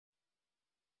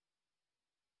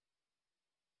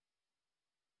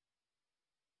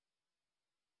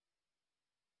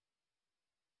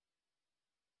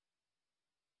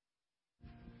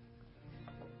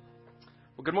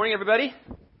Well, good morning, everybody.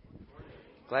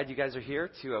 Glad you guys are here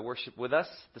to worship with us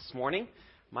this morning.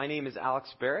 My name is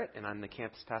Alex Barrett, and I'm the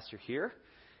campus pastor here.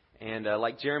 And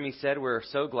like Jeremy said, we're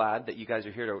so glad that you guys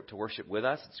are here to worship with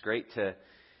us. It's great to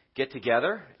get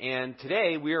together. And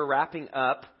today we are wrapping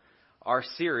up our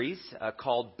series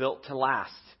called Built to Last.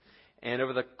 And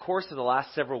over the course of the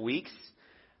last several weeks,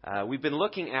 we've been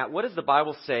looking at what does the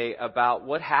Bible say about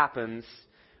what happens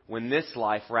when this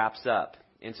life wraps up.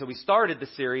 And so we started the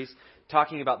series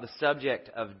talking about the subject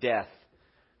of death,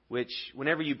 which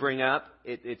whenever you bring up,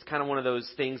 it's kind of one of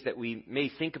those things that we may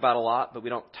think about a lot, but we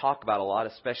don't talk about a lot,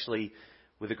 especially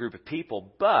with a group of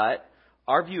people. But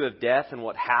our view of death and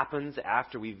what happens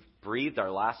after we've breathed our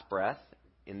last breath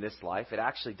in this life, it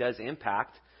actually does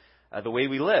impact the way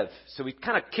we live. So we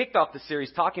kind of kicked off the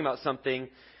series talking about something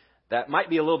that might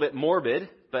be a little bit morbid,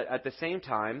 but at the same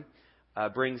time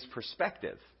brings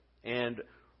perspective. And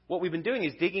what we've been doing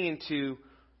is digging into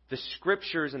the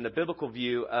scriptures and the biblical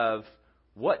view of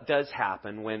what does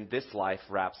happen when this life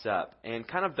wraps up. And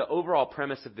kind of the overall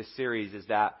premise of this series is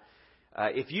that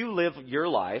if you live your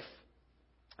life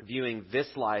viewing this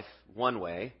life one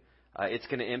way, it's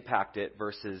going to impact it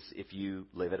versus if you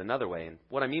live it another way. And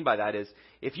what I mean by that is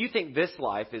if you think this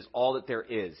life is all that there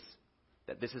is,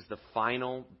 that this is the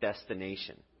final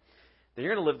destination, then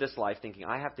you're going to live this life thinking,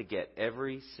 I have to get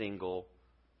every single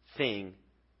thing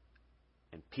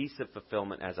and piece of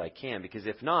fulfillment as I can, because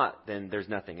if not, then there's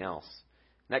nothing else.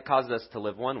 And that causes us to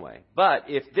live one way. But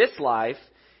if this life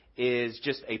is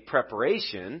just a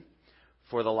preparation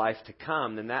for the life to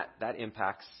come, then that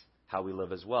impacts how we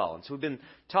live as well. And so we've been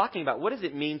talking about what does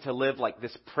it mean to live like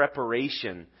this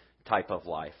preparation type of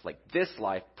life. Like this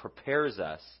life prepares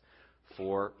us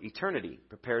for eternity,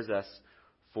 prepares us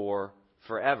for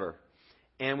forever.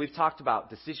 And we've talked about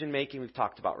decision making, we've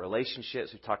talked about relationships,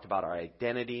 we've talked about our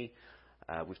identity,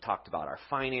 we've talked about our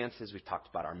finances, we've talked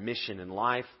about our mission in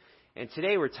life. And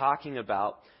today we're talking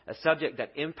about a subject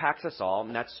that impacts us all,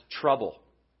 and that's trouble.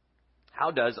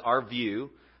 How does our view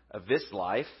of this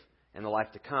life and the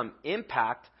life to come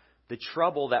impact the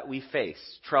trouble that we face?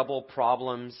 Trouble,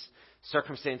 problems,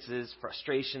 circumstances,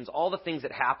 frustrations, all the things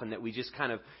that happen that we just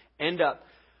kind of end up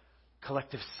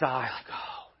collective sigh, like,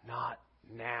 oh, not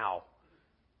now.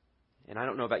 And I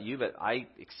don't know about you, but I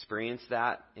experience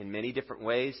that in many different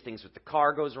ways. Things with the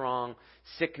car goes wrong,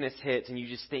 sickness hits, and you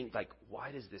just think, like,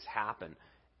 why does this happen?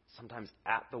 Sometimes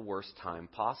at the worst time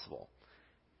possible.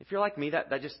 If you're like me, that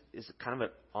just is kind of an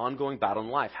ongoing battle in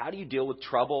life. How do you deal with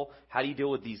trouble? How do you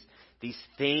deal with these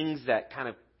things that kind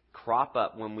of crop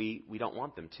up when we don't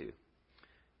want them to? And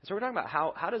so we're talking about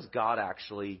how does God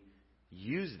actually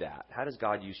use that? How does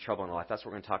God use trouble in our life? That's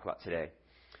what we're going to talk about today.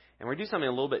 And we're going to do something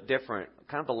a little bit different.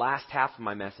 Kind of the last half of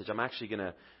my message, I'm actually going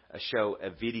to show a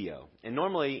video. And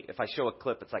normally, if I show a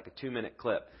clip, it's like a 2-minute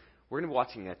clip. We're going to be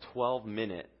watching a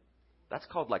 12-minute. That's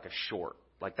called like a short.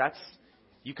 Like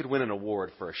you could win an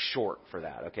award for a short for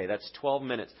that. Okay, that's 12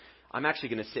 minutes. I'm actually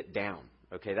going to sit down.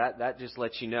 Okay, that just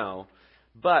lets you know.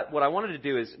 But what I wanted to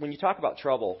do is, when you talk about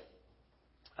trouble,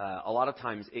 a lot of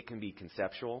times it can be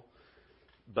conceptual,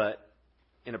 but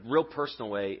in a real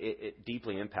personal way, it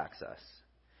deeply impacts us.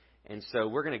 And so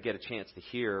we're going to get a chance to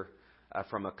hear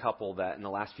from a couple that in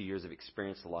the last few years have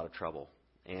experienced a lot of trouble.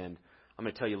 And I'm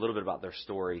going to tell you a little bit about their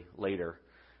story later.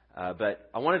 But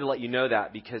I wanted to let you know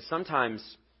that because sometimes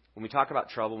when we talk about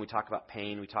trouble, when we talk about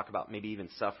pain, we talk about maybe even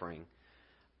suffering,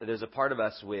 there's a part of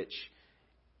us which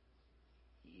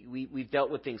we've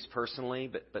dealt with things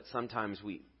personally, but sometimes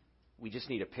we just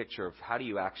need a picture of how do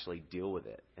you actually deal with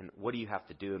it and what do you have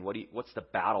to do and what's the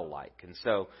battle like. And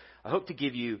so I hope to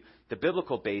give you the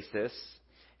biblical basis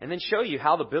and then show you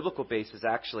how the biblical basis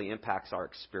actually impacts our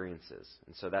experiences.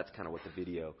 And so that's kind of what the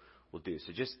video will do.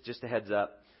 So just a heads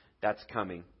up, that's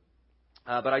coming.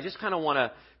 But I just kind of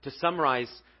want to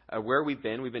summarize where we've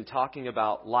been. We've been talking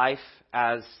about life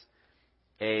as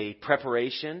a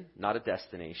preparation, not a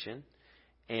destination.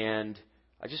 And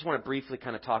I just want to briefly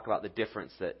kind of talk about the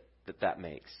difference that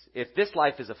makes. If this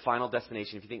life is a final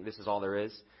destination, if you think this is all there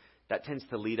is, that tends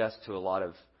to lead us to a lot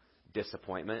of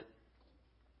disappointment.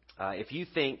 If you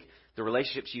think the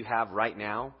relationships you have right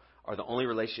now are the only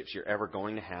relationships you're ever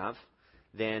going to have,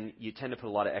 then you tend to put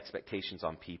a lot of expectations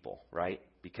on people, right?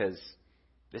 Because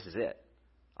this is it.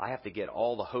 I have to get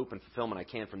all the hope and fulfillment I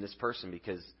can from this person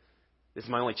because this is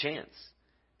my only chance.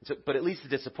 But it leads to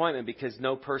disappointment because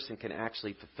no person can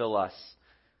actually fulfill us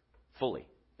fully.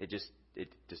 It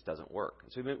just doesn't work.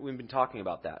 So we've been talking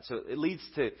about that. So it leads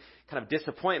to kind of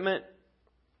disappointment,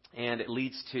 and it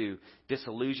leads to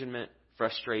disillusionment,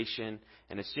 frustration,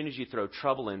 and as soon as you throw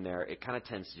trouble in there, it kind of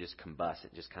tends to just combust.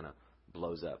 It just kind of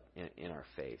blows up in our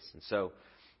face. And so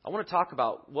I want to talk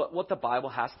about what the Bible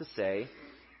has to say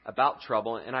about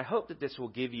trouble, and I hope that this will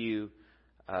give you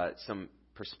some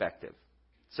perspective.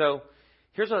 So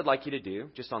here's what I'd like you to do,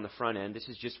 just on the front end. This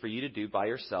is just for you to do by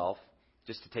yourself,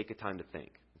 just to take a time to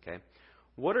think, okay?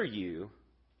 What are you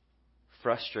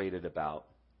frustrated about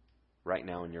right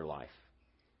now in your life?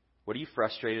 What are you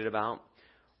frustrated about?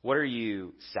 What are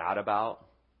you sad about?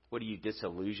 What are you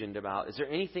disillusioned about? Is there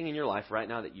anything in your life right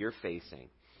now that you're facing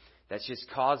that's just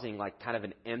causing like kind of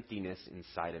an emptiness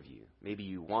inside of you? Maybe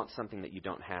you want something that you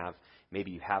don't have.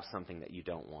 Maybe you have something that you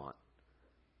don't want.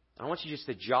 I want you just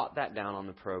to jot that down on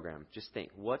the program. Just think,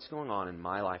 what's going on in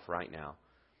my life right now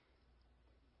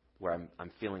where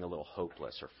I'm feeling a little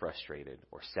hopeless or frustrated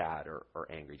or sad or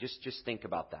angry? Just think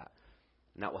about that.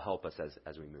 And that will help us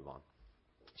as we move on.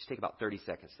 Just take about 30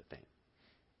 seconds to think.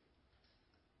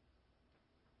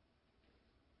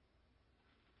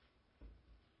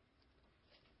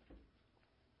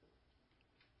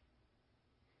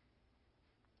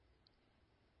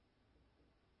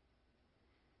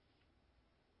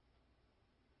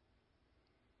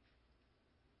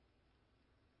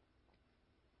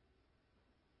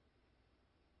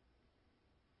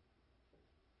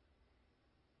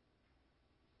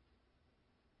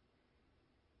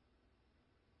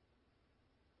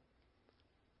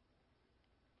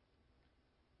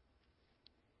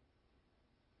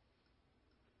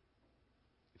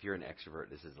 If you're an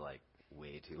extrovert, this is like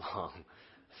way too long.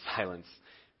 Silence,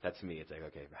 that's me. It's like,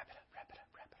 okay, wrap it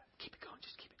up. Keep it going,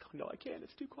 just keep it going. No, I can't.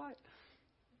 It's too quiet.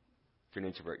 If you're an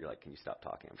introvert, you're like, can you stop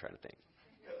talking? I'm trying to think.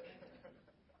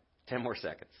 10 more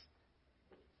seconds.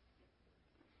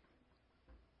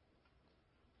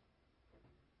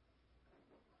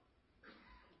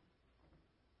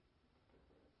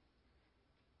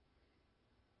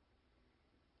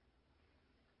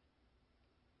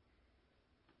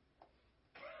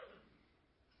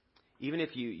 Even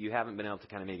if you haven't been able to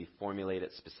kind of maybe formulate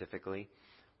it specifically,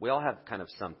 we all have kind of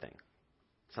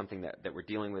something that we're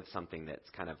dealing with, something that's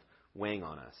kind of weighing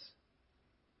on us.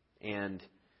 And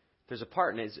there's a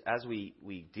part, and as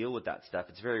we deal with that stuff,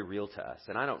 it's very real to us.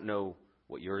 And I don't know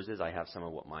what yours is. I have some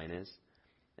of what mine is.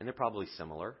 And they're probably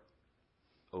similar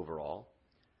overall.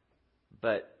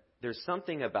 But there's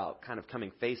something about kind of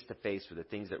coming face to face with the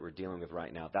things that we're dealing with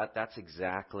right now. That's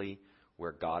exactly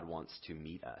where God wants to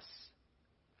meet us.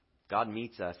 God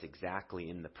meets us exactly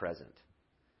in the present.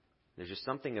 There's just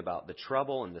something about the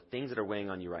trouble and the things that are weighing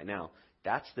on you right now.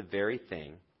 That's the very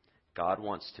thing God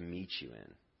wants to meet you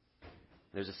in.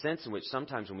 There's a sense in which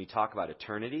sometimes when we talk about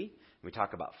eternity, and we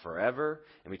talk about forever,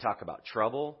 and we talk about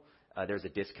trouble, there's a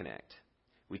disconnect.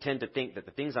 We tend to think that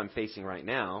the things I'm facing right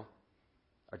now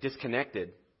are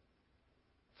disconnected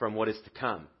from what is to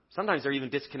come. Sometimes they're even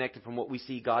disconnected from what we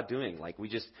see God doing. Like we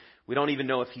don't even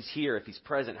know if He's here, if He's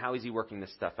present, how is He working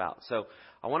this stuff out. So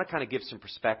I want to kind of give some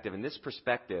perspective. And this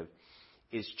perspective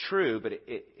is true, but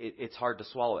it's hard to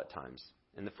swallow at times.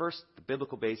 And the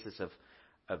biblical basis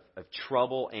of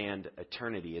trouble and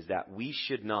eternity is that we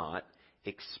should not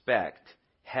expect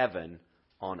heaven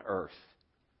on earth.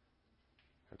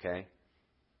 Okay?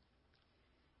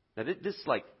 Now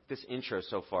this intro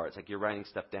so far, it's like you're writing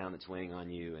stuff down that's weighing on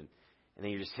you, and then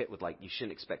you're just hit with like, you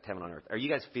shouldn't expect heaven on earth. Are you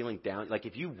guys feeling down? Like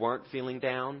if you weren't feeling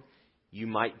down, you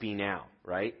might be now,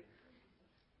 right?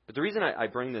 But the reason I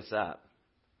bring this up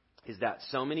is that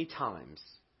so many times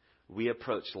we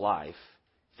approach life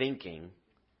thinking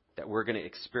that we're going to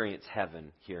experience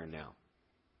heaven here and now.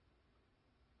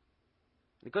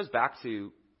 It goes back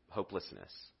to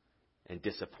hopelessness and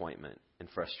disappointment and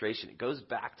frustration. It goes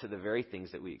back to the very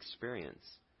things that we experience.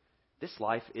 This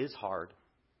life is hard.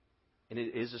 And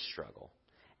it is a struggle,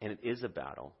 and it is a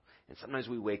battle. And sometimes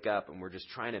we wake up and we're just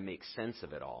trying to make sense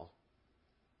of it all.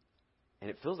 And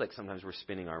it feels like sometimes we're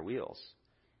spinning our wheels.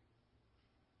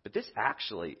 But this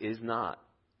actually is not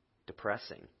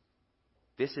depressing.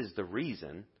 This is the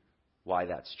reason why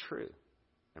that's true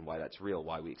and why that's real,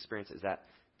 why we experience it, is that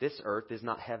this earth is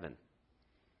not heaven.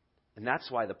 And that's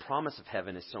why the promise of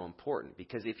heaven is so important.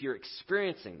 Because if you're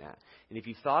experiencing that, and if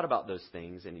you've thought about those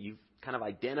things, and you've kind of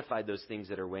identified those things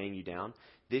that are weighing you down,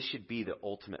 this should be the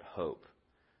ultimate hope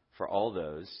for all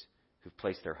those who've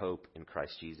placed their hope in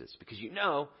Christ Jesus. Because you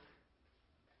know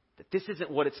that this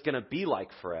isn't what it's going to be like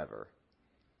forever.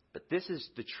 But this is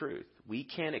the truth. We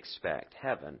can't expect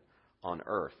heaven on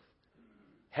earth.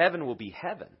 Heaven will be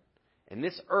heaven. And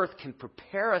this earth can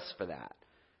prepare us for that.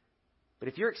 But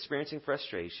if you're experiencing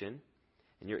frustration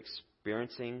and you're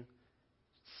experiencing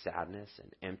sadness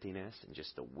and emptiness and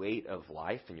just the weight of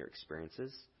life and your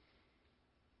experiences,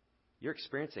 you're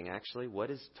experiencing actually what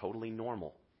is totally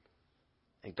normal.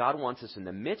 And God wants us in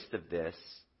the midst of this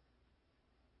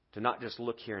to not just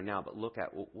look here and now, but look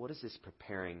at, well, what is this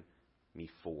preparing me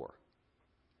for?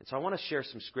 And so I want to share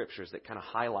some scriptures that kind of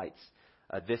highlights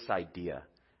this idea.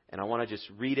 And I want to just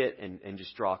read it and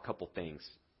just draw a couple things.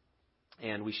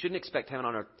 And we shouldn't expect heaven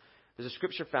on earth. There's a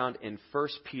scripture found in 1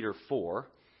 Peter 4,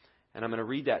 and I'm going to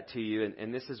read that to you,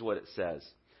 and this is what it says.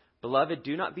 Beloved,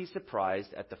 do not be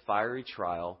surprised at the fiery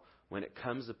trial when it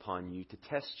comes upon you to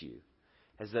test you,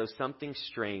 as though something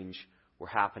strange were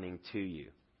happening to you.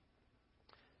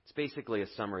 It's basically a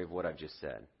summary of what I've just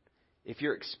said. If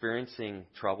you're experiencing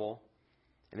trouble,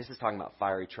 and this is talking about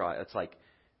fiery trial, it's like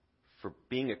for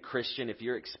being a Christian, if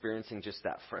you're experiencing just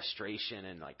that frustration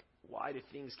and like, why do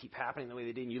things keep happening the way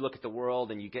they did? And you look at the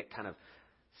world and you get kind of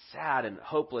sad and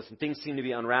hopeless and things seem to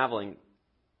be unraveling.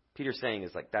 Peter's saying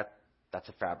is like that's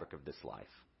a fabric of this life.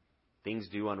 Things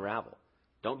do unravel.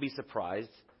 Don't be surprised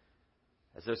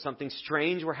as though something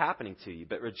strange were happening to you,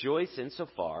 but rejoice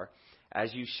insofar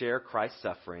as you share Christ's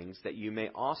sufferings, that you may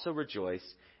also rejoice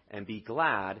and be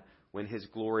glad when his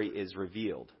glory is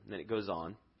revealed. And then it goes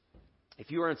on. If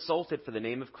you are insulted for the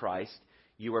name of Christ,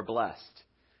 you are blessed,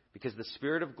 because the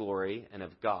Spirit of glory and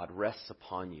of God rests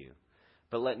upon you.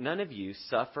 But let none of you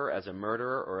suffer as a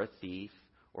murderer or a thief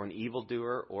or an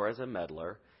evildoer or as a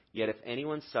meddler. Yet if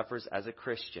anyone suffers as a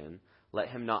Christian, let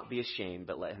him not be ashamed,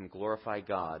 but let him glorify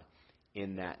God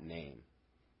in that name.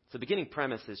 So the beginning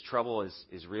premise is trouble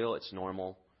is real, it's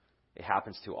normal. It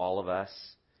happens to all of us.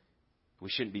 We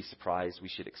shouldn't be surprised, we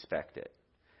should expect it.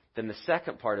 Then the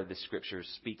second part of the scripture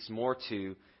speaks more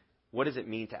to what does it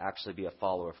mean to actually be a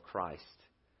follower of Christ.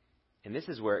 And this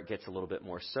is where it gets a little bit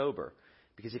more sober.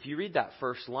 Because if you read that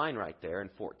first line right there in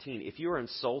 14, if you are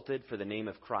insulted for the name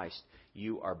of Christ,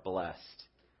 you are blessed.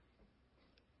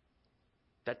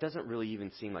 That doesn't really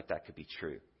even seem like that could be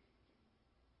true.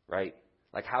 Right?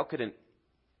 Like how could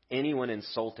anyone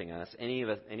insulting us,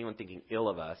 anyone thinking ill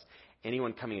of us,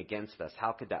 anyone coming against us,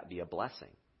 how could that be a blessing?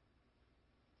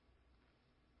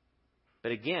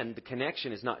 But again, the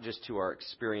connection is not just to our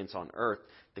experience on earth.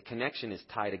 The connection is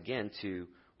tied again to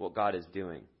what God is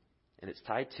doing. And it's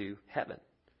tied to heaven.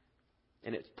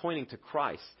 And it's pointing to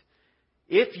Christ.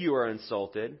 If you are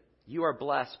insulted, you are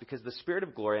blessed because the Spirit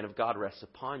of glory and of God rests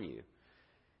upon you.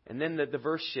 And then the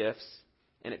verse shifts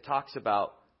and it talks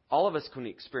about all of us can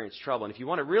experience trouble. And if you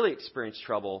want to really experience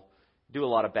trouble, do a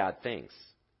lot of bad things.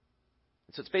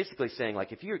 And so it's basically saying,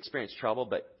 like, if you experience trouble,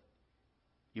 but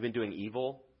you've been doing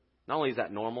evil, not only is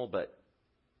that normal, but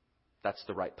that's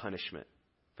the right punishment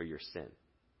for your sin.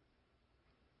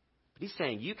 But he's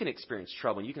saying you can experience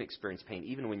trouble and you can experience pain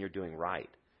even when you're doing right.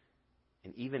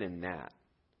 And even in that,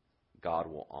 God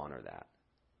will honor that.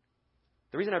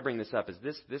 The reason I bring this up is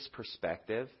this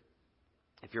perspective,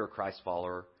 if you're a Christ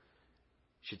follower,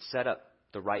 should set up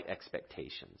the right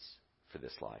expectations for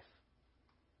this life.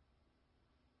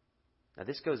 Now,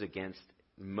 this goes against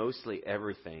mostly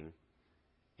everything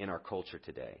in our culture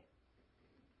today.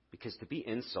 Because to be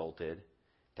insulted,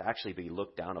 to actually be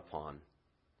looked down upon,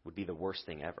 would be the worst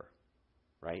thing ever.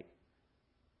 Right?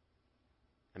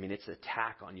 I mean, it's an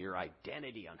attack on your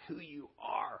identity, on who you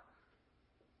are.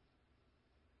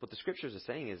 What the scriptures are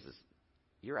saying is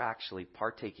you're actually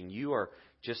partaking. You are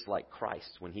just like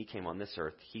Christ. When he came on this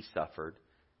earth, he suffered,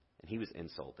 and he was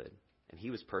insulted, and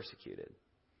he was persecuted.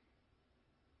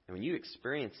 And when you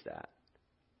experience that,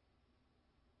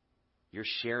 you're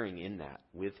sharing in that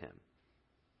with him.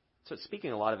 So it's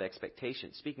speaking a lot of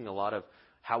expectation, speaking a lot of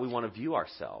how we want to view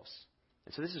ourselves.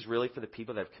 And so this is really for the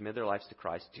people that have committed their lives to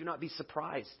Christ. Do not be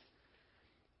surprised.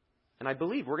 And I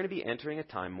believe we're going to be entering a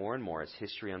time more and more as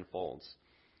history unfolds,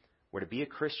 where to be a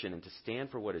Christian and to stand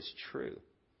for what is true,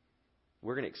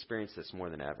 we're going to experience this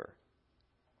more than ever.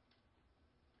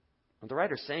 What the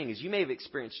writer's saying is you may have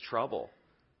experienced trouble,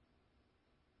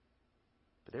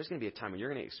 but there's going to be a time when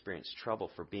you're going to experience trouble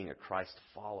for being a Christ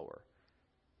follower.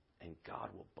 And God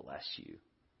will bless you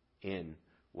in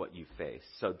what you face.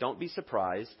 So don't be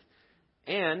surprised.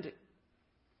 And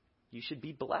you should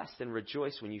be blessed and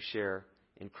rejoice when you share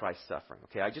in Christ's suffering.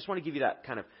 Okay, I just want to give you that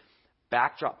kind of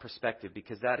backdrop perspective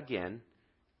because that, again,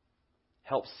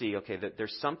 helps see, okay, that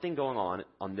there's something going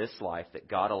on this life that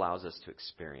God allows us to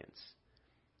experience.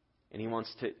 And he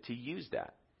wants to use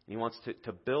that. And he wants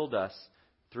to build us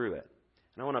through it.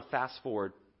 And I want to fast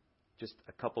forward just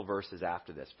a couple verses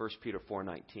after this. 1 Peter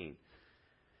 4:19. It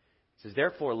says,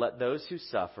 therefore, let those who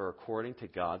suffer according to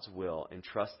God's will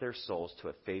entrust their souls to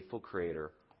a faithful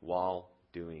Creator while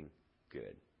doing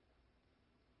good.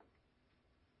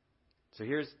 So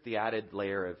here's the added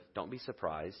layer of don't be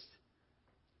surprised.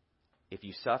 If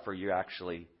you suffer, you're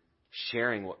actually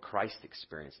sharing what Christ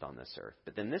experienced on this earth.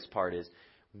 But then this part is,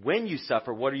 when you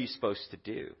suffer, what are you supposed to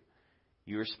do?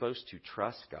 You are supposed to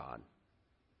trust God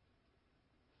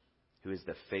who is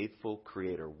the faithful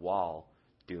creator while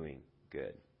doing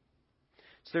good.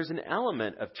 So there's an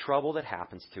element of trouble that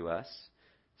happens to us.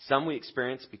 Some we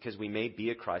experience because we may be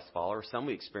a Christ follower. Some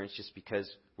we experience just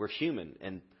because we're human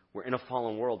and we're in a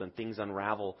fallen world and things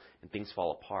unravel and things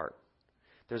fall apart.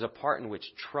 There's a part in which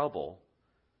trouble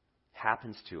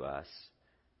happens to us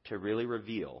to really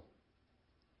reveal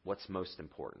what's most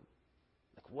important.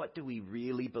 Like, what do we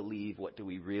really believe? What do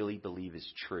we really believe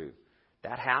is true?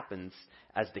 That happens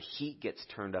as the heat gets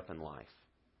turned up in life.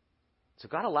 So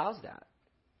God allows that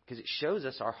because it shows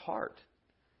us our heart.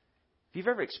 If you've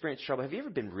ever experienced trouble, have you ever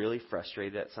been really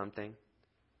frustrated at something?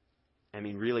 I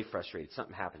mean, really frustrated.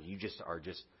 Something happens. You just are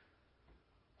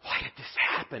why did this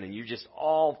happen? And you're just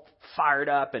all fired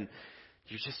up and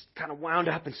you're just kind of wound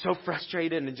up and so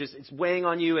frustrated and it's weighing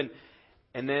on you.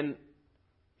 And then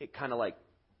it kind of like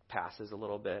passes a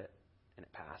little bit and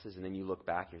it passes. And then you look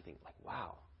back and you're thinking like,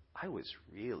 wow, I was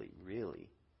really, really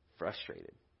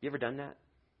frustrated. You ever done that?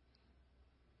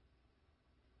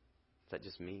 Is that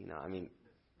just me? No, I mean,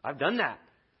 I've done that.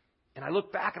 And I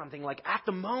look back and I'm thinking like at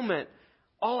the moment,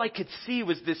 all I could see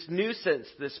was this nuisance,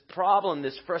 this problem,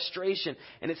 this frustration.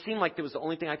 And it seemed like that was the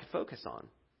only thing I could focus on.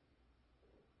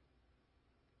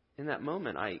 In that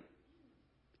moment, if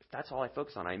that's all I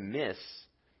focus on, I miss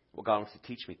what God wants to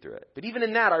teach me through it. But even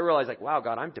in that, I realized like, wow,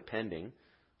 God, I'm depending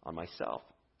on myself.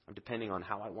 I'm depending on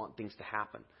how I want things to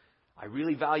happen. I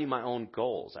really value my own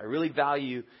goals. I really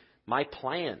value my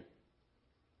plan.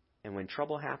 And when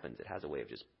trouble happens, it has a way of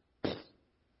just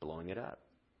blowing it up.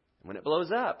 And when it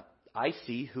blows up, I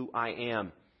see who I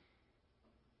am.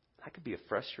 I could be a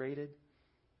frustrated,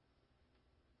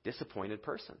 disappointed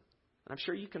person. And I'm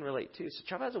sure you can relate too. So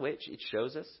trouble has a way, it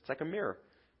shows us. It's like a mirror.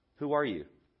 Who are you?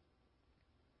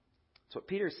 So what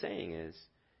Peter's saying is,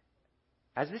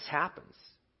 as this happens,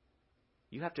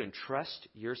 you have to entrust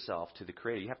yourself to the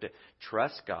Creator. You have to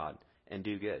trust God and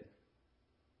do good.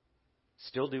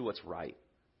 Still do what's right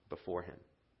before Him.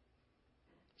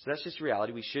 So that's just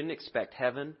reality. We shouldn't expect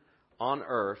heaven on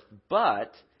earth,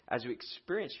 but as we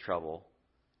experience trouble,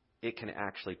 it can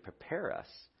actually prepare us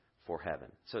for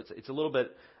heaven. So it's a little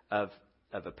bit of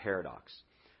a paradox.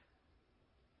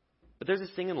 But there's this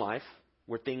thing in life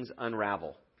where things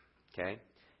unravel. Okay?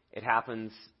 It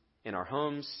happens in our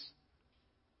homes.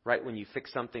 Right when you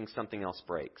fix something, something else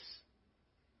breaks.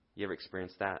 You ever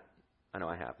experienced that? I know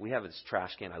I have. We have this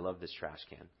trash can. I love this trash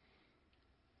can.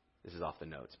 This is off the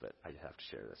notes, but I just have to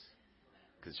share this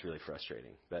because it's really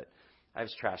frustrating. But I have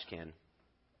this trash can,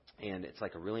 and it's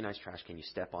like a really nice trash can. You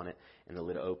step on it, and the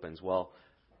lid opens. Well,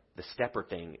 the stepper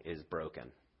thing is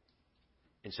broken.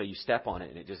 And so you step on it,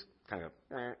 and it just kind of,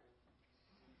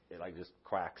 it like just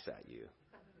quacks at you.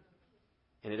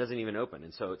 And it doesn't even open.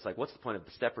 And so it's like, what's the point of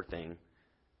the stepper thing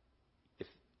if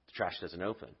the trash doesn't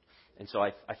open? And so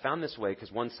I found this way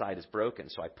because one side is broken.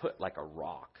 So I put like a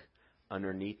rock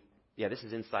underneath. Yeah, this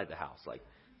is inside the house. Like,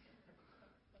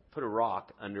 put a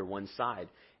rock under one side,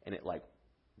 and it like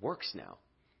works now.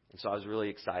 And so I was really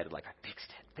excited. Like, I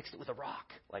fixed it with a rock.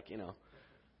 Like,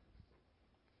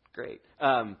 great.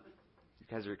 You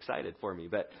guys are excited for me.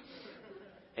 But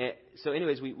so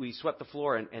anyways, we swept the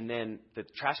floor, and then the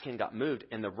trash can got moved,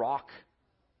 and the rock.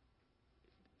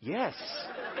 Yes.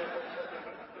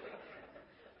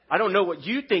 I don't know what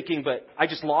you're thinking, but I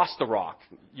just lost the rock.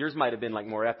 Yours might have been like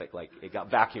more epic, like it got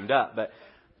vacuumed up, but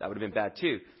that would have been bad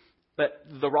too. But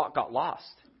the rock got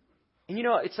lost. And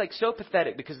it's like so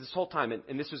pathetic because this whole time,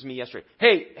 and this was me yesterday.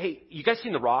 Hey, you guys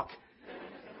seen the rock?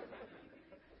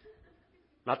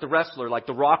 Not the wrestler, like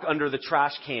the rock under the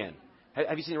trash can.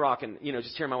 Have you seen a rock? And,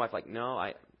 just hearing my wife like, no,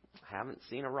 I haven't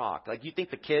seen a rock. Like, you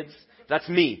think the kids, that's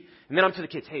me. And then I'm to the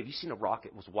kids, hey, have you seen a rock?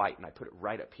 It was white, and I put it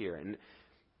right up here. And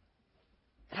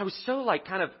I was so like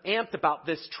kind of amped about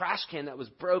this trash can that was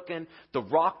broken, the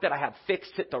rock that I have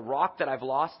fixed it, the rock that I've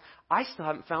lost. I still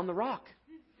haven't found the rock.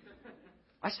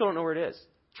 I still don't know where it is.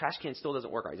 Trash can still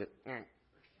doesn't work. I just,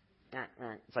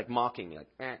 it's like mocking me, like,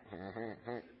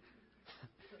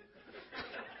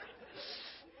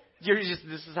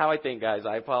 this is how I think, guys.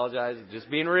 I apologize. I'm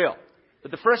just being real.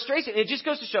 But the frustration, it just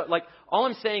goes to show, like, all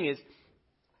I'm saying is,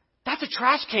 that's a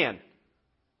trash can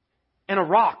and a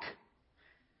rock.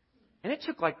 And it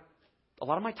took like a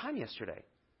lot of my time yesterday.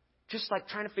 Just like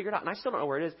trying to figure it out. And I still don't know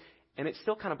where it is. And it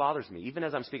still kind of bothers me. Even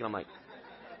as I'm speaking, I'm like,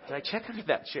 did I check under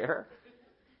that chair?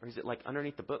 Or is it like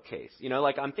underneath the bookcase?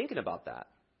 Like I'm thinking about that.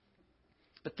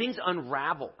 But things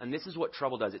unravel. And this is what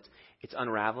trouble does. It's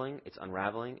unraveling, it's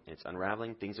unraveling, and it's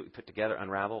unraveling. Things that we put together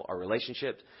unravel. Our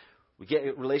relationships. We get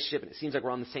a relationship and it seems like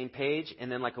we're on the same page.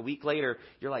 And then like a week later,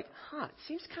 you're like, it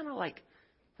seems kind of like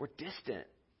we're distant.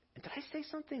 And did I say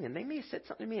something? And they may have said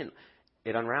something to me, and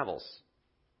it unravels.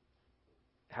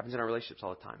 It happens in our relationships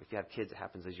all the time. If you have kids, it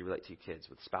happens as you relate to your kids.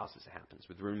 With spouses, it happens.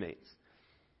 With roommates.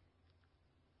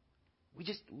 We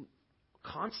just,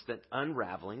 constant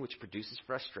unraveling, which produces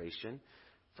frustration.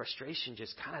 Frustration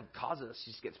just kind of causes us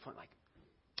to just get to the point like,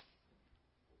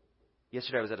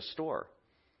 yesterday I was at a store,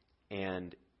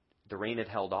 and the rain had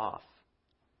held off.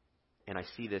 And I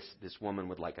see this woman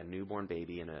with like a newborn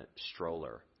baby in a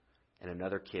stroller, and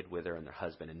another kid with her and their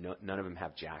husband, and none of them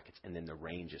have jackets. And then the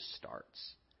rain just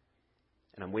starts.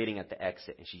 And I'm waiting at the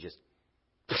exit, and she just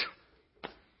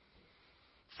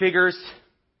figures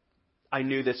I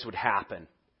knew this would happen.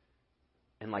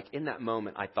 And like in that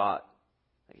moment, I thought,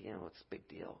 it's a big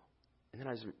deal. And then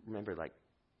I just remembered, like,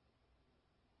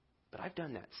 but I've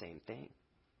done that same thing.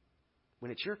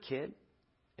 When it's your kid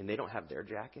and they don't have their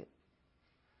jacket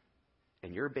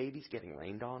and your baby's getting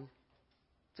rained on,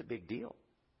 it's a big deal.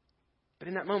 But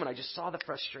in that moment, I just saw the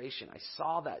frustration. I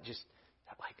saw that just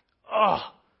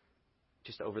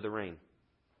over the rain.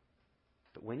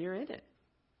 But when you're in it,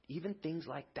 even things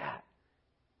like that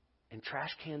and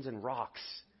trash cans and rocks,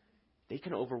 they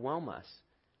can overwhelm us.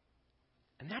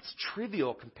 And that's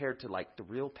trivial compared to like the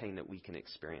real pain that we can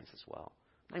experience as well.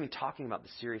 I'm not even talking about the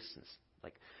seriousness,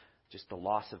 like just the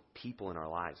loss of people in our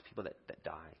lives, people that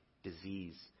die,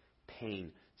 disease,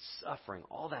 pain, suffering,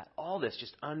 all this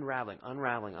just unraveling.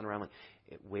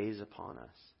 It weighs upon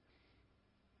us.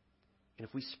 And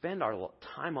if we spend our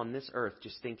time on this earth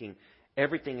just thinking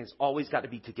everything has always got to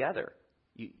be together,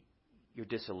 you're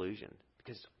disillusioned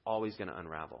because it's always going to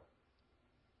unravel.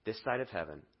 This side of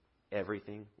heaven,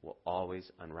 everything will always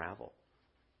unravel.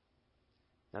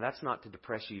 Now, that's not to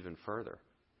depress you even further.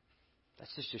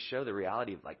 That's just to show the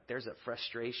reality of, like, there's a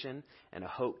frustration and a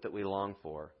hope that we long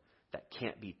for that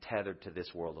can't be tethered to this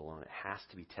world alone. It has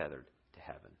to be tethered to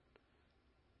heaven.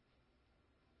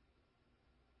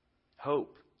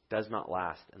 Hope does not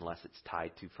last unless it's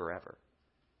tied to forever.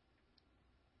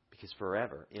 Because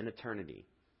forever, in eternity,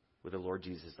 with the Lord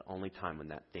Jesus, is the only time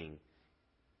when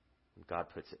God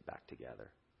puts it back together.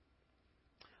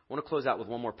 I want to close out with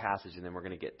one more passage, and then we're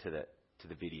going to get to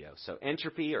the video. So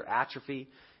entropy or atrophy,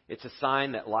 it's a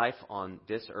sign that life on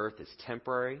this earth is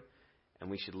temporary, and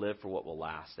we should live for what will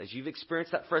last. As you've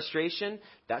experienced that frustration,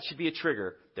 that should be a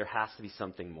trigger. There has to be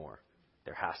something more.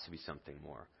 There has to be something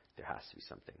more. There has to be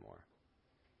something more.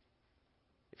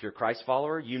 If you're a Christ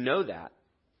follower, you know that.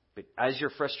 But as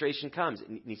your frustration comes,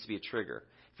 it needs to be a trigger.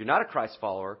 If you're not a Christ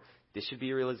follower, this should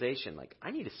be a realization. Like,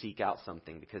 I need to seek out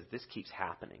something because this keeps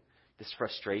happening. This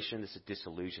frustration, this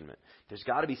disillusionment. There's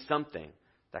got to be something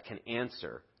that can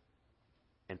answer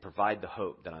and provide the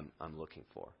hope that I'm looking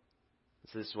for.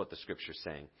 So this is what the Scripture's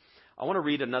saying. I want to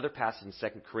read another passage in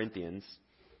 2 Corinthians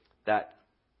that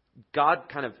God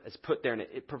kind of has put there, and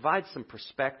it provides some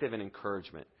perspective and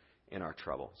encouragement in our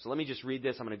trouble. So let me just read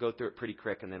this. I'm going to go through it pretty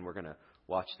quick, and then we're going to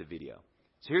watch the video.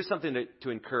 So here's something to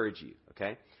encourage you,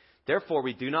 okay? Therefore,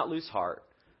 we do not lose heart,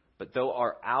 but though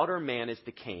our outer man is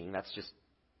decaying, that's just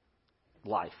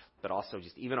life, but also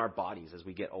just even our bodies as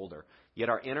we get older, yet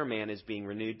our inner man is being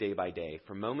renewed day by day.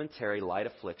 For momentary light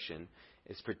affliction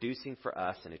is producing for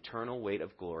us an eternal weight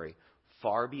of glory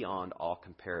far beyond all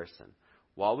comparison,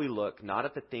 while we look not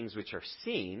at the things which are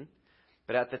seen,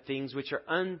 but at the things which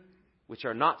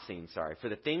are not seen. For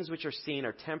the things which are seen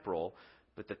are temporal,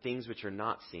 but the things which are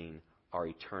not seen are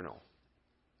eternal.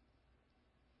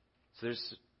 So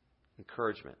there's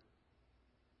encouragement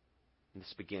in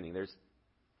this beginning.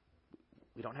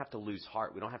 We don't have to lose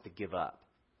heart. We don't have to give up.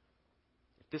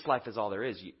 If this life is all there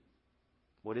is,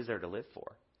 what is there to live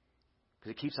for?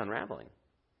 Because it keeps unraveling.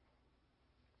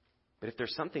 But if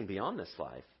there's something beyond this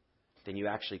life, then you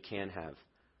actually can have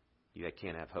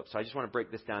hope. So I just want to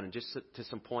break this down and just to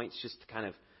some points just to kind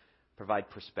of provide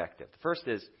perspective. The first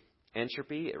is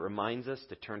entropy. It reminds us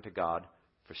to turn to God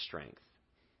for strength.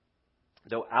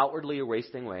 Though outwardly a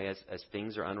wasting away as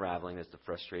things are unraveling, as the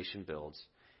frustration builds,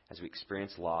 as we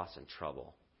experience loss and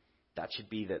trouble, that should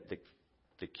be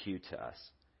the cue to us.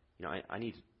 I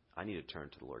need to turn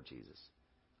to the Lord Jesus.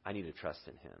 I need to trust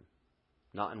in Him,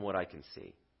 not in what I can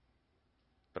see,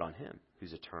 but on Him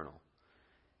who's eternal.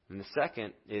 And the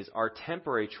second is our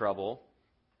temporary trouble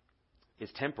is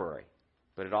temporary,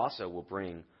 but it also will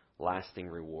bring lasting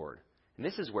reward. And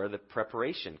this is where the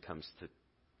preparation comes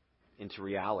into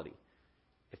reality.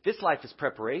 If this life is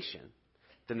preparation,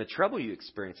 then the trouble you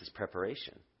experience is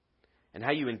preparation. And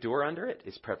how you endure under it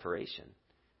is preparation.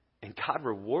 And God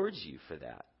rewards you for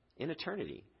that in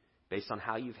eternity based on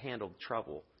how you've handled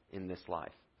trouble in this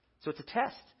life. So it's a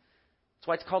test. That's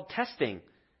why it's called testing.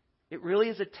 It really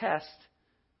is a test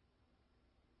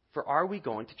for, are we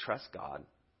going to trust God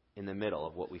in the middle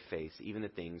of what we face, even the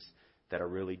things that are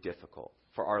really difficult?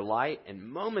 For our light and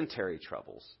momentary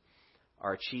troubles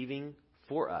are achieving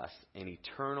for us an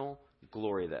eternal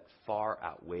glory that far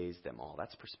outweighs them all.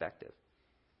 That's perspective.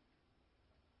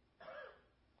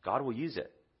 God will use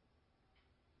it.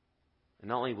 And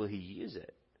not only will He use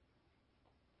it,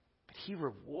 but He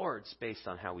rewards based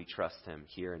on how we trust Him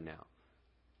here and now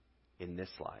in this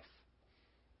life.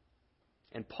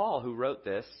 And Paul, who wrote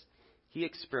this, he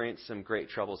experienced some great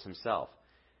troubles himself.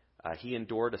 He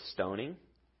endured a stoning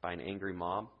by an angry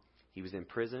mob. He was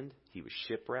imprisoned. He was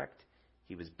shipwrecked.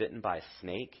 He was bitten by a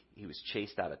snake. He was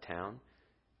chased out of town.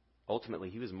 Ultimately,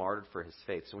 he was martyred for his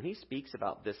faith. So when he speaks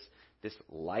about this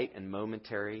light and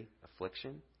momentary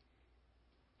affliction,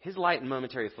 his light and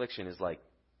momentary affliction is like,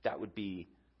 that would be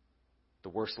the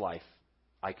worst life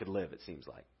I could live, it seems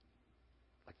like.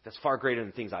 Like, that's far greater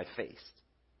than things I faced.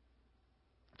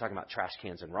 I'm talking about trash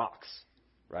cans and rocks,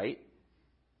 right?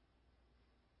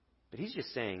 But he's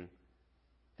just saying,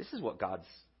 this is what God's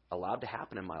allowed to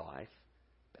happen in my life.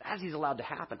 But as He's allowed to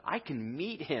happen, I can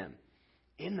meet Him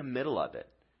in the middle of it.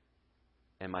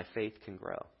 And my faith can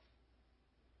grow.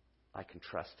 I can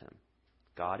trust Him.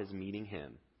 God is meeting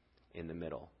him in the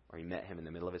middle. Or He met him in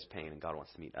the middle of his pain. And God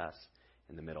wants to meet us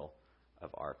in the middle of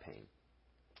our pain.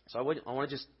 So I want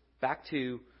to just back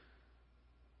to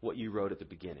what you wrote at the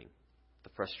beginning. The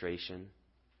frustration,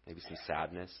 maybe some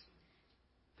sadness,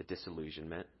 the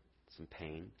disillusionment, some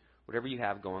pain. Whatever you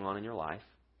have going on in your life,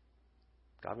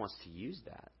 God wants to use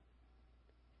that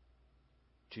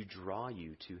to draw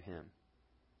you to Him.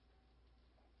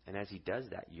 And as He does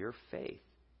that, your faith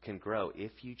can grow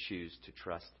if you choose to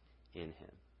trust in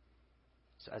Him.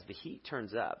 So as the heat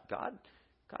turns up,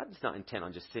 God's not intent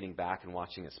on just sitting back and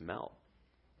watching us melt.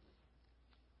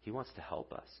 He wants to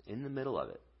help us in the middle of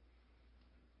it.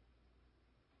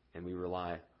 And we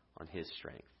rely on His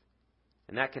strength.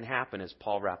 And that can happen as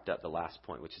Paul wrapped up the last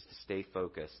point, which is to stay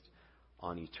focused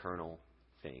on eternal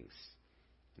things.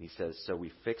 And he says, so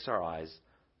we fix our eyes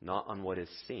not on what is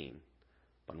seen,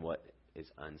 but on what is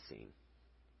unseen.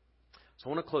 So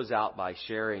I want to close out by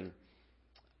sharing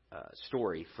a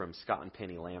story from Scott and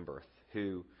Penny Lamberth,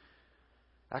 who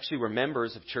actually were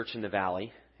members of Church in the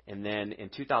Valley. And then in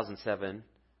 2007,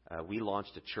 we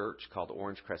launched a church called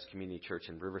Orange Crest Community Church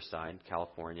in Riverside,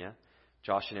 California.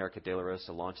 Josh and Erica De La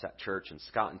Rosa launched that church, and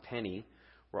Scott and Penny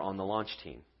were on the launch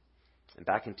team. And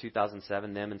back in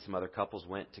 2007, them and some other couples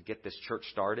went to get this church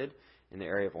started in the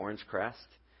area of Orange Crest.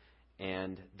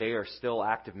 And they are still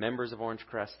active members of Orange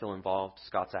Crest, still involved.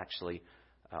 Scott's actually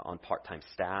on part-time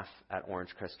staff at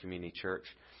Orange Crest Community Church.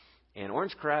 And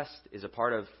Orange Crest is a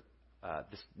part of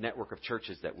this network of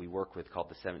churches that we work with called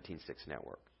the 17-6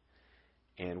 Network.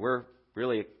 And we're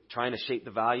really trying to shape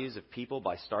the values of people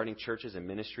by starting churches and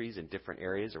ministries in different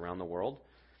areas around the world.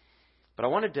 But I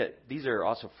wanted to, these are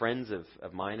also friends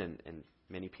of mine and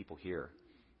many people here.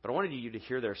 But I wanted you to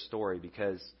hear their story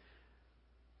because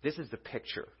this is the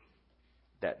picture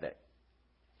that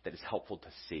is helpful to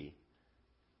see.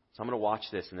 So I'm going to watch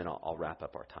this and then I'll wrap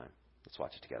up our time. Let's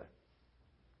watch it together.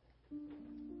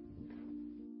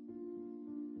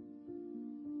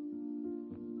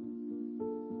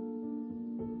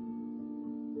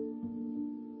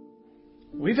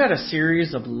 We've had a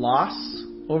series of loss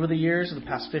over the years, the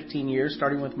past 15 years,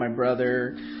 starting with my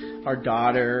brother, our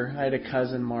daughter. I had a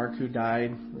cousin, Mark, who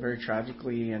died very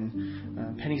tragically,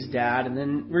 and Penny's dad, and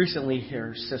then recently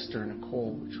her sister,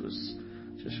 Nicole, which was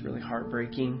just really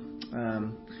heartbreaking.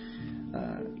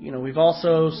 We've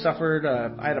also suffered,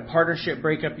 I had a partnership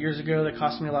breakup years ago that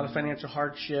cost me a lot of financial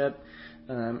hardship.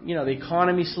 The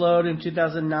economy slowed in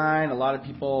 2009. A lot of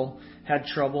people had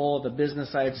trouble. The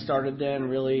business I had started then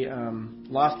really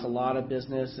lost a lot of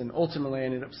business, and ultimately I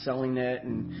ended up selling it.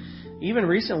 And even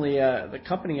recently, the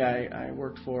company I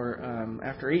worked for,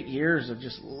 after 8 years of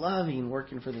just loving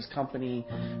working for this company,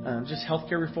 just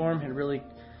healthcare reform had really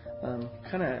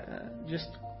just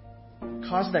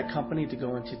caused that company to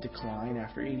go into decline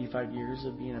after 85 years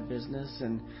of being a business,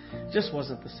 and just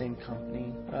wasn't the same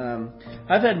company.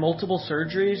 I've had multiple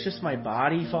surgeries, just my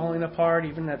body falling apart,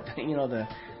 even at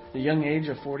the young age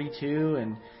of 42,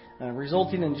 and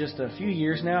resulting in just a few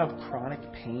years now of chronic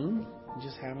pain,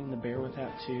 just having to bear with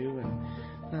that too.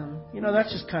 And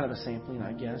that's just kind of a sampling,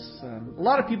 I guess. A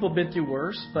lot of people have been through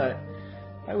worse, but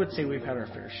I would say we've had our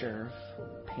fair share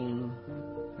of pain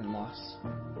and loss.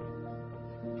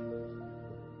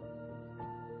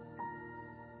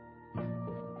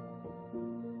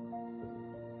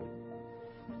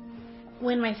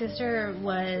 When my sister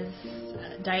was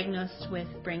diagnosed with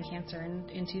brain cancer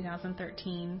in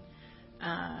 2013,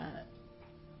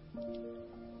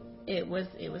 it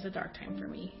was a dark time for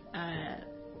me.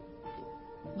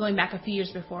 going back a few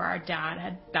years before, our dad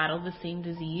had battled the same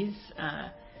disease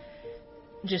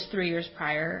just 3 years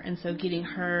prior, and so getting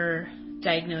her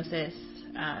diagnosis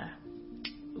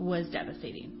was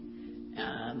devastating.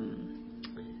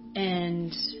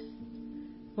 And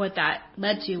what that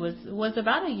led to was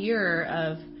about a year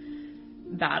of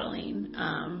battling,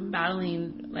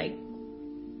 like,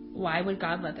 why would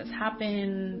God let this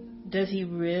happen? Does He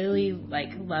really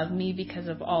love me because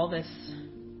of all this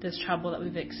trouble that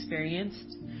we've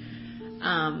experienced?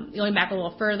 Going back a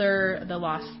little further, the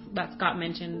loss that Scott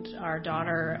mentioned, our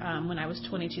daughter, when I was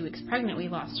 22 weeks pregnant, we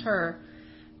lost her.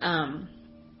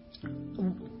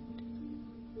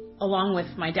 Along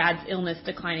with my dad's illness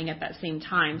declining at that same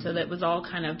time. So that was all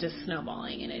kind of just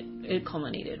snowballing, and it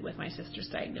culminated with my sister's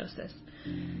diagnosis.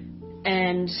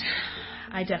 And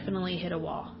I definitely hit a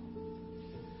wall.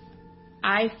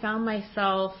 I found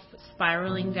myself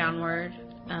spiraling downward.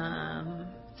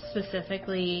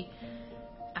 Specifically,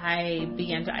 I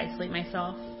began to isolate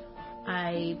myself.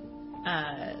 I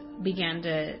began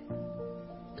to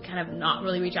kind of not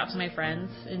really reach out to my friends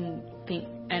and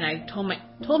I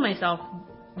told myself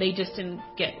they just didn't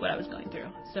get what I was going through.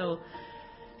 So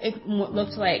it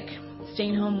looked like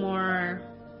staying home more,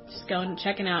 just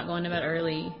checking out, going to bed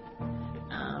early.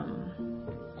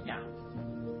 Yeah.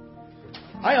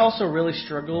 I also really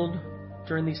struggled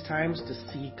during these times to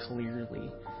see clearly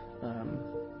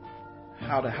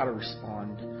how to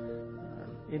respond.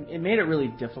 It made it really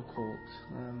difficult.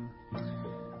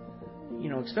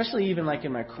 Especially even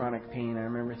in my chronic pain, I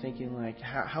remember thinking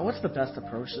what's the best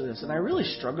approach to this? And I really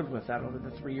struggled with that over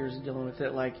the 3 years of dealing with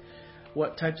it.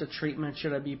 What types of treatment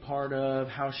should I be part of?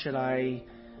 How should I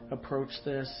approach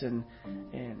this? And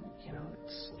it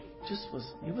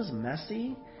was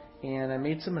messy, and I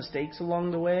made some mistakes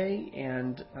along the way,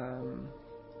 and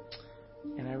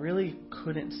I really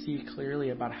couldn't see clearly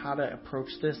about how to approach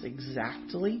this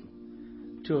exactly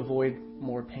to avoid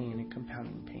more pain and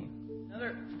compounding pain.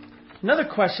 Another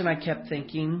question I kept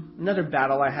thinking, another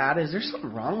battle I had, is there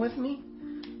something wrong with me?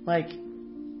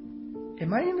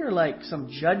 Am I under some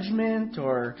judgment,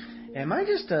 or am I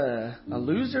just a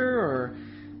loser, or,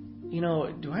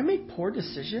 do I make poor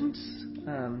decisions?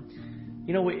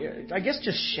 I guess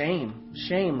just shame.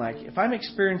 If I'm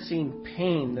experiencing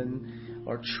pain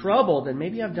or trouble, then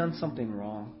maybe I've done something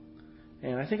wrong.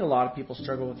 And I think a lot of people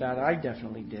struggle with that. I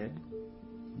definitely did.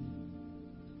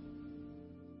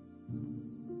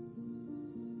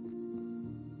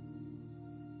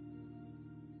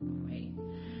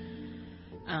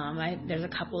 There's a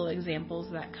couple of examples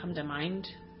that come to mind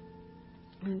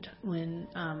when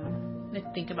I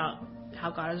think about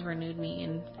how God has renewed me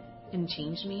and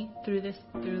changed me through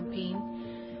pain.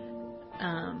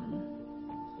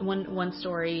 One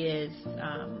story is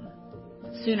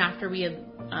soon after we had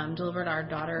delivered our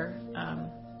daughter,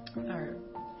 our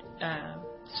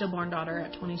stillborn daughter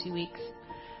at 22 weeks,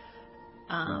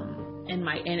 and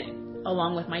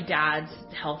along with my dad's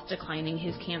health declining,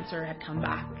 his cancer had come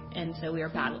back, and so we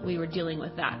were dealing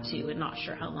with that too, and not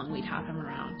sure how long we'd have him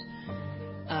around.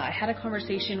 I had a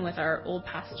conversation with our old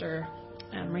pastor,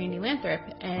 Randy Lathrop,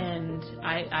 and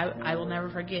I will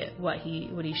never forget what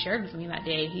he shared with me that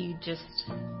day. He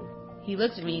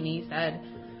looked at me and he said,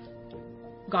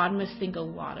 "God must think a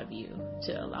lot of you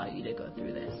to allow you to go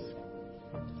through this."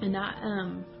 And that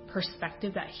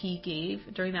perspective that he gave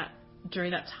during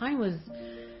that time was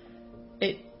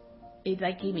it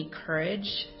gave me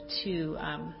courage to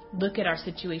look at our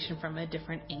situation from a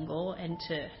different angle, and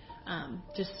to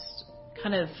just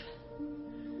kind of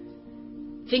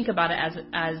think about it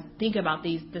think about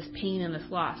this pain and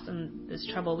this loss and this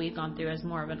trouble we've gone through as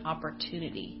more of an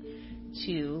opportunity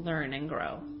to learn and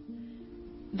grow.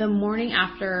 The morning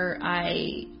after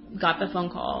I got the phone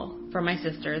call from my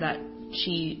sister that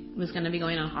she was going to be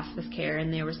going on hospice care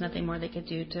and there was nothing more they could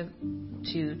do to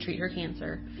treat her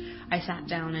cancer, I sat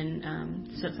down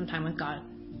and spent some time with God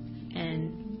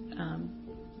and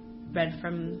read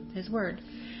from His Word.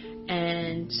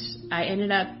 And I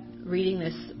ended up reading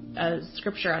this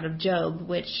scripture out of Job,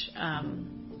 which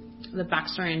the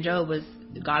backstory in Job was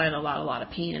God had a lot of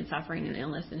pain and suffering and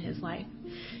illness in his life.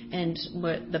 And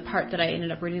the part that I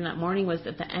ended up reading that morning was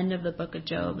at the end of the book of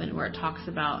Job, and where it talks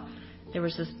about, there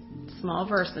was this small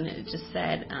verse, and it just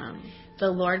said,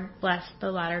 "The Lord blessed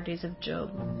the latter days of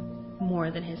Job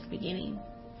more than his beginning."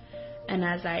 And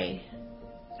as I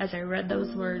read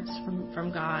those words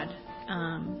from God,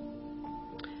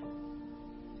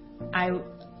 I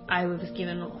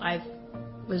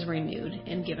was renewed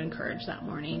and given courage that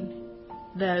morning.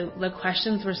 The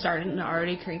questions were starting to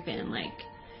already creep in, like,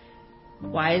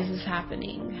 why is this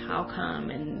happening? How come?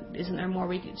 And isn't there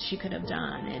more she could have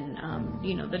done? And,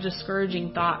 the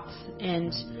discouraging thoughts.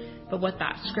 But what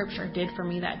that scripture did for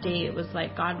me that day, it was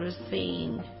like God was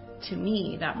saying to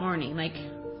me that morning, like,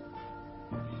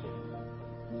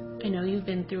 I know you've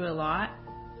been through a lot,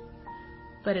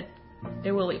 but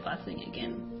there will be blessing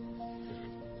again.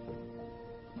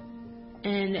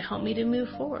 And it helped me to move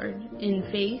forward in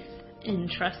faith and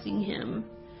trusting Him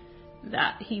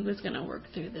that He was going to work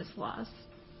through this loss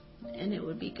and it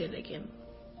would be good again.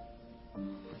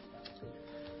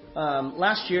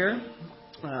 Last year,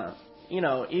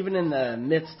 even in the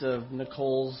midst of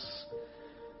Nicole's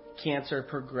cancer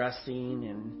progressing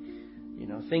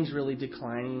and things really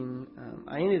declining,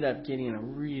 I ended up getting a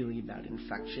really bad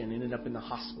infection. Ended up in the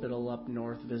hospital up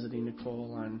north visiting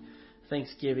Nicole on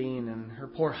Thanksgiving, and her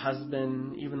poor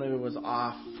husband, even though he was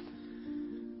off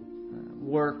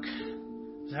work,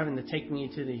 was having to take me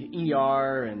to the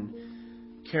ER and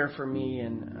care for me,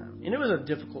 and it was a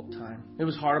difficult time. It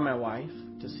was hard on my wife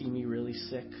to see me really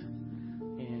sick,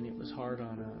 and it was hard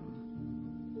on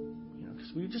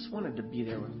because we just wanted to be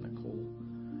there with Nicole,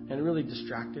 and really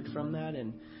distracted from that.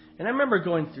 And I remember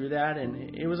going through that,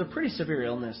 and it was a pretty severe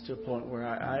illness to a point where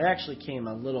I actually came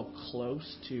a little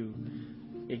close to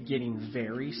it getting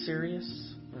very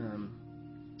serious,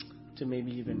 to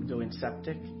maybe even going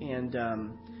septic. And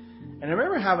I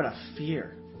remember having a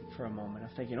fear for a moment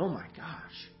of thinking, oh my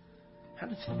gosh,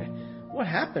 what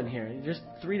happened here? Just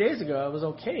 3 days ago I was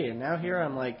okay, and now here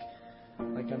I'm like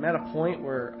I'm at a point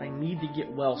where I need to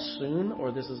get well soon,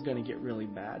 or this is going to get really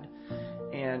bad.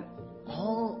 And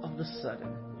all of a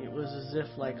sudden, it was as if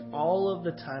like all of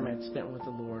the time I'd spent with the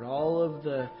Lord, all of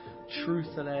the truth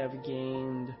that I have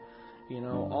gained,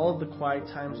 all of the quiet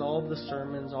times, all of the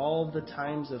sermons, all of the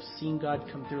times of seeing God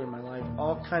come through in my life,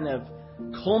 all kind of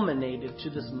culminated to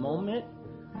this moment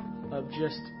of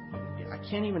just, I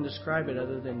can't even describe it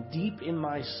other than deep in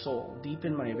my soul, deep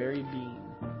in my very being,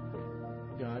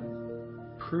 God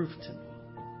proved to me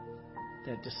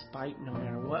that despite no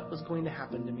matter what was going to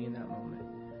happen to me in that moment,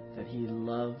 that He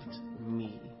loved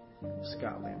me,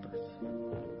 Scott Lambert.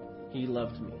 He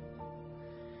loved me.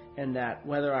 And that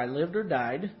whether I lived or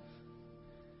died,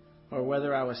 or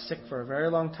whether I was sick for a very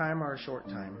long time or a short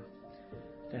time,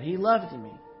 that He loved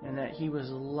me, and that He was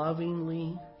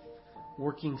lovingly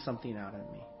working something out in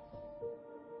me.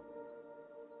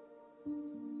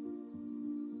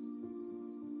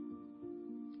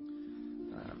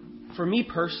 For me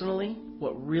personally,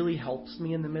 what really helps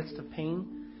me in the midst of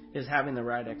pain is having the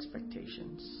right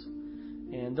expectations.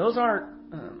 And those aren't,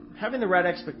 having the right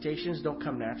expectations don't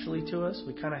come naturally to us.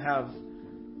 We kind of have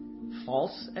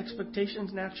false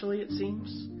expectations naturally, it seems.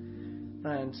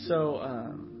 And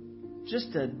so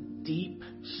just a deep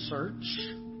search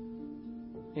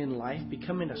in life,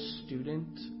 becoming a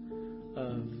student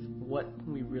of what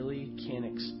we really can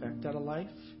expect out of life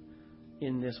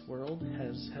in this world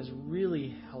has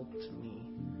really helped me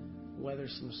weather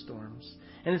some storms.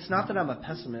 And it's not that I'm a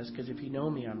pessimist, because if you know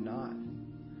me, I'm not.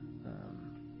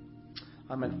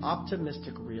 I'm an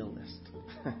optimistic realist.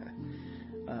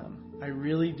 I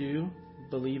really do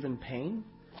believe in pain,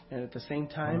 and at the same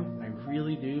time, I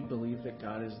really do believe that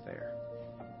God is there.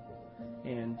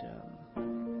 And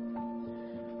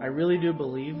I really do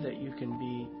believe that you can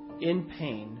be in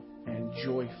pain and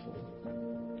joyful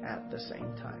at the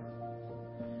same time.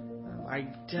 I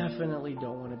definitely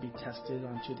don't want to be tested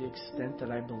to the extent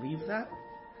that I believe that.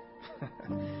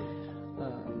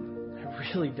 I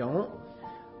really don't.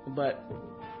 But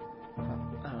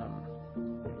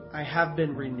I have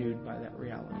been renewed by that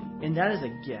reality. And that is a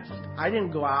gift. I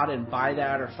didn't go out and buy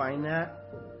that or find that.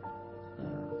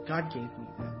 God gave me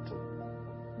that.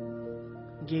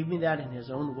 He gave me that in His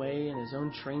own way, in His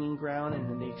own training ground, and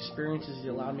in the experiences He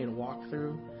allowed me to walk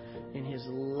through, in His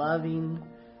loving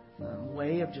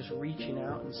way of just reaching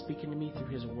out and speaking to me through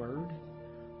His Word.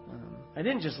 I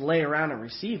didn't just lay around and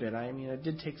receive it. I mean, it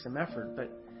did take some effort,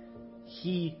 but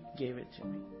He gave it to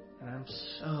me. And I'm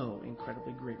so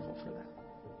incredibly grateful for that.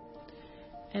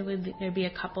 There'd be a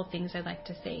couple things I'd like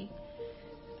to say.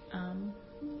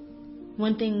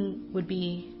 One thing would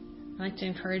be, I'd like to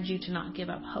encourage you to not give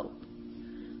up hope.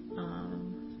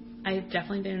 I've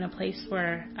definitely been in a place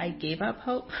where I gave up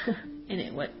hope, and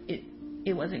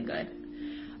it wasn't good.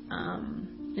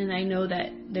 And I know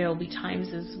that there will be times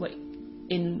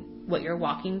in what you're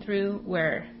walking through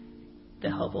where the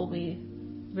hope will be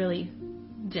really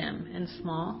dim and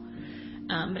small.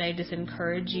 But I just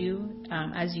encourage you,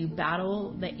 as you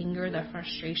battle the anger, the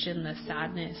frustration, the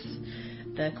sadness,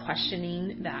 the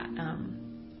questioning, that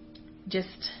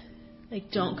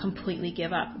don't completely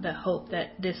give up the hope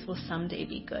that this will someday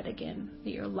be good again,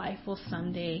 that your life will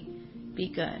someday be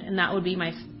good. And that would be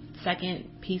my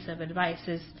second piece of advice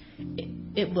is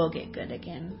it will get good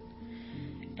again.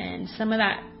 And some of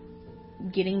that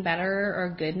getting better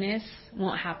or goodness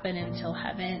won't happen until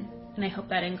heaven. And I hope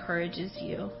that encourages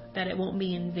you, that it won't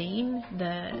be in vain,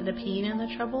 the pain and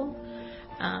the trouble.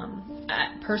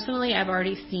 Personally, I've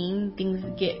already seen things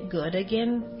get good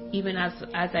again, even as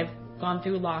I've gone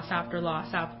through loss after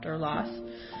loss after loss.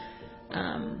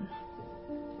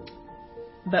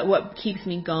 But what keeps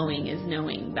me going is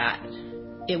knowing that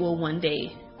it will one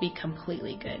day be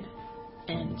completely good,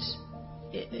 and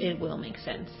it will make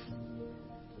sense.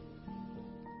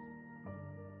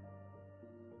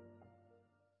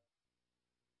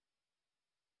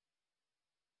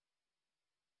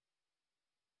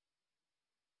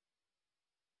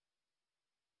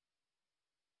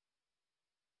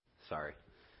 Sorry.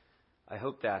 I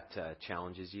hope that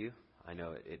challenges you. I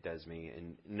know it does me.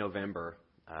 In November,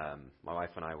 my wife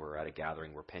and I were at a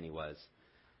gathering where Penny was,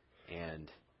 and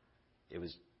it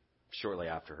was shortly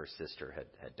after her sister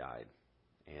had died.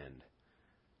 And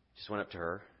just went up to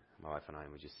her, my wife and I,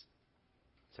 and we just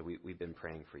said, we've been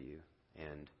praying for you.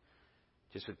 And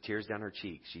just with tears down her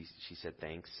cheeks, she said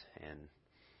thanks, and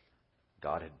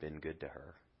God had been good to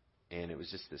her. And it was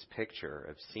just this picture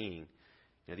of seeing,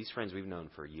 these friends we've known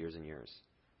for years and years,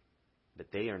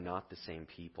 but they are not the same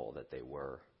people that they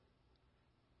were.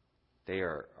 They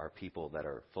are people that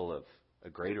are full of a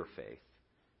greater faith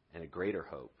and a greater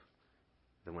hope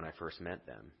than when I first met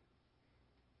them.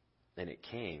 And it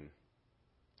came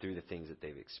through the things that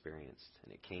they've experienced,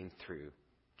 and it came through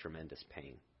tremendous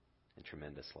pain and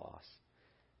tremendous loss.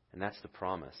 And that's the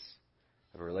promise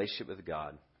of a relationship with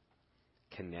God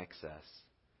connects us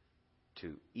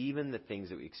to even the things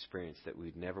that we experience that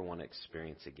we'd never want to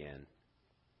experience again.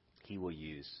 He will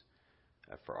use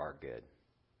for our good.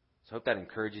 So I hope that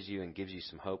encourages you and gives you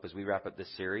some hope as we wrap up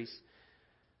this series.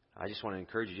 I just want to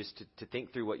encourage you just to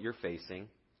think through what you're facing,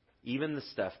 even the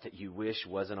stuff that you wish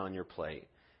wasn't on your plate,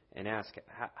 and ask,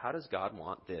 how does God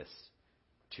want this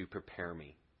to prepare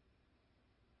me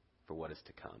for what is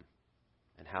to come?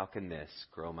 And how can this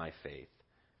grow my faith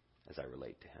as I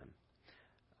relate to Him?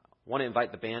 I want to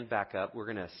invite the band back up. We're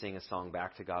going to sing a song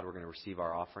back to God. We're going to receive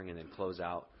our offering and then close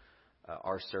out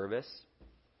our service.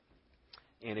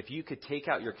 And if you could take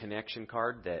out your connection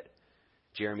card that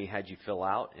Jeremy had you fill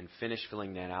out and finish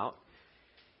filling that out.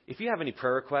 If you have any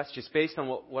prayer requests, just based on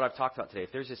what I've talked about today,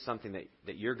 if there's just something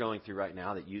that you're going through right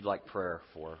now that you'd like prayer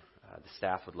for, the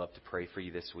staff would love to pray for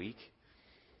you this week.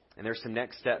 And there's some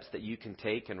next steps that you can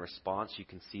take in response. You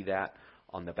can see that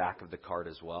on the back of the card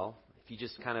as well. If you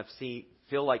just kind of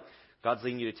feel like God's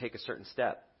leading you to take a certain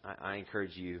step, I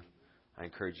encourage you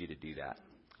to do that.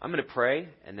 I'm going to pray,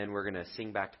 and then we're going to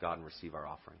sing back to God and receive our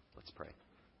offering. Let's pray.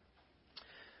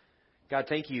 God,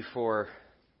 thank you for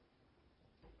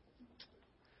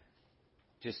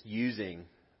just using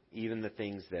even the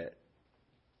things that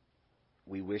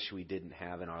we wish we didn't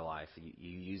have in our life.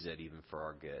 You use it even for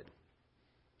our good.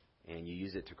 And you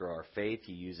use it to grow our faith.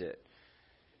 You use it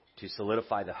to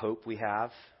solidify the hope we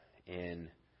have in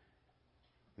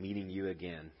meeting you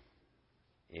again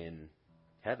in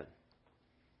heaven.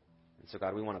 And so,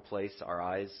 God, we want to place our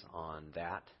eyes on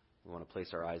that. We want to place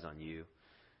our eyes on you.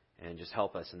 And just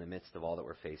help us in the midst of all that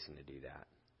we're facing to do that.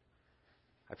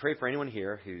 I pray for anyone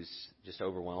here who's just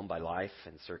overwhelmed by life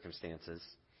and circumstances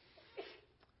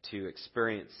to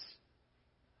experience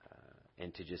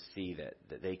and to just see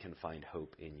that they can find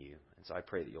hope in you. And so I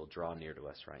pray that you'll draw near to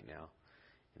us right now.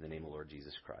 In the name of Lord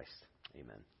Jesus Christ.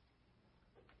 Amen.